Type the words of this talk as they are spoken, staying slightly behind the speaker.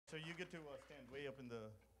So you get to stand way up in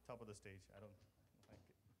the top of the stage. I don't like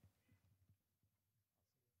it.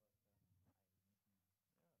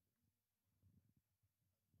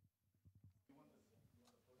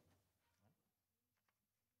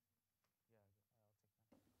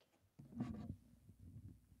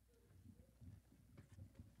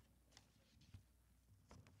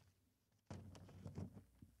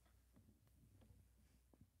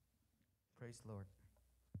 Praise the Lord.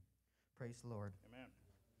 Praise the Lord. Amen.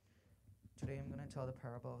 Today I'm going to tell the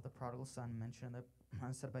parable of the prodigal son mentioned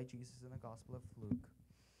said by Jesus in the Gospel of Luke.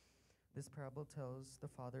 This parable tells the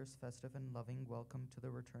father's festive and loving welcome to the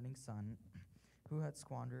returning son who had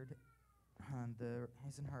squandered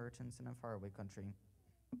his inheritance in a faraway country.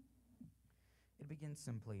 It begins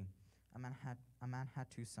simply. A man had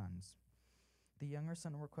 2 sons. The younger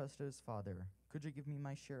son requested his father, "Could you give me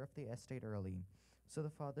my share of the estate early?" So the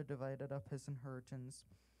father divided up his inheritance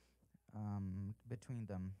between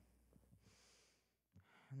them.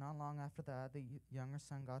 Not long after that, the younger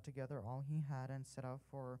son got together all he had and set out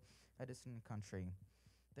for a distant country.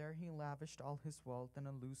 There he lavished all his wealth in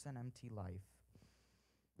a loose and empty life.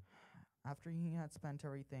 After he had spent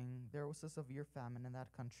everything, there was a severe famine in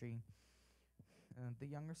that country. The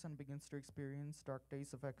younger son begins to experience dark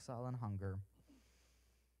days of exile and hunger.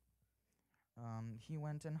 He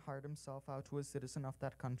went and hired himself out to a citizen of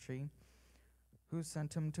that country, who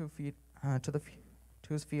sent him to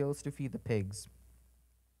his fields to feed the pigs.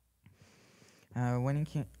 When he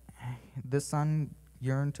came, the son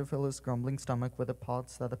yearned to fill his grumbling stomach with the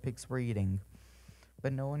pods that the pigs were eating,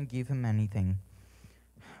 but no one gave him anything.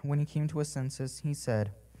 When he came to his senses, he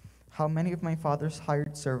said, "How many of my father's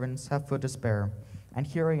hired servants have food to spare, and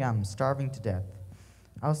here I am, starving to death.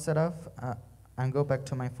 I'll set off and go back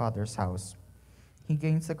to my father's house." He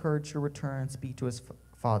gains the courage to return and speak to his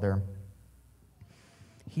father.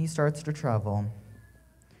 He starts to travel.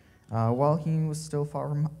 While he was still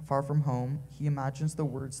far from home, he imagines the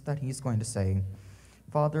words that he's going to say.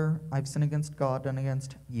 "Father, I've sinned against God and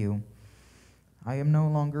against you. I am no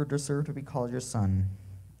longer deserve to be called your son.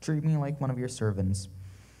 Treat me like one of your servants."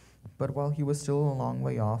 But while he was still a long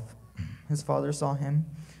way off, his father saw him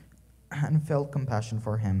and felt compassion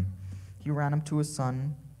for him. He ran up to his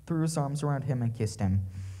son, threw his arms around him, and kissed him.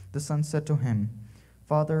 The son said to him,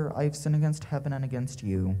 "Father, I have sinned against heaven and against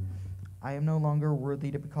you. I am no longer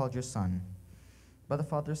worthy to be called your son." But the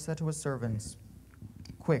father said to his servants,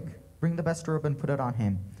 "Quick, bring the best robe and put it on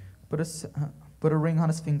him. Put a ring on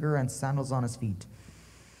his finger and sandals on his feet.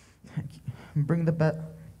 Bring the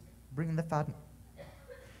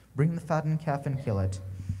fattened calf and kill it.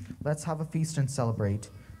 Let's have a feast and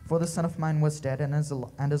celebrate. For the son of mine was dead and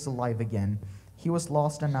is alive again. He was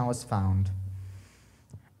lost and now is found."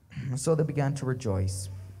 So they began to rejoice.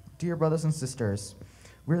 Dear brothers and sisters,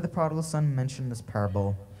 we're the prodigal son mentioned in this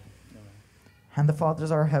parable. And the Father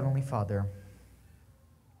is our heavenly Father.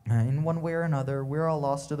 In one way or another, we're all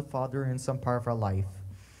lost to the Father in some part of our life.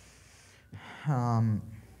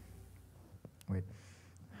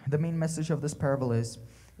 The main message of this parable is,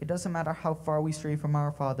 it doesn't matter how far we stray from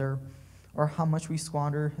our Father or how much we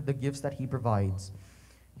squander the gifts that He provides.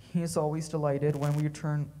 He is always delighted when we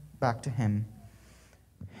return back to Him.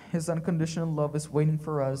 His unconditional love is waiting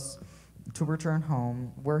for us to return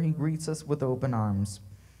home, where He greets us with open arms.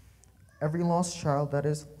 Every lost child that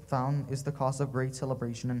is found is the cause of great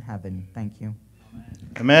celebration in heaven. Thank you.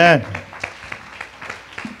 Amen.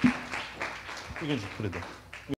 You can just put it there.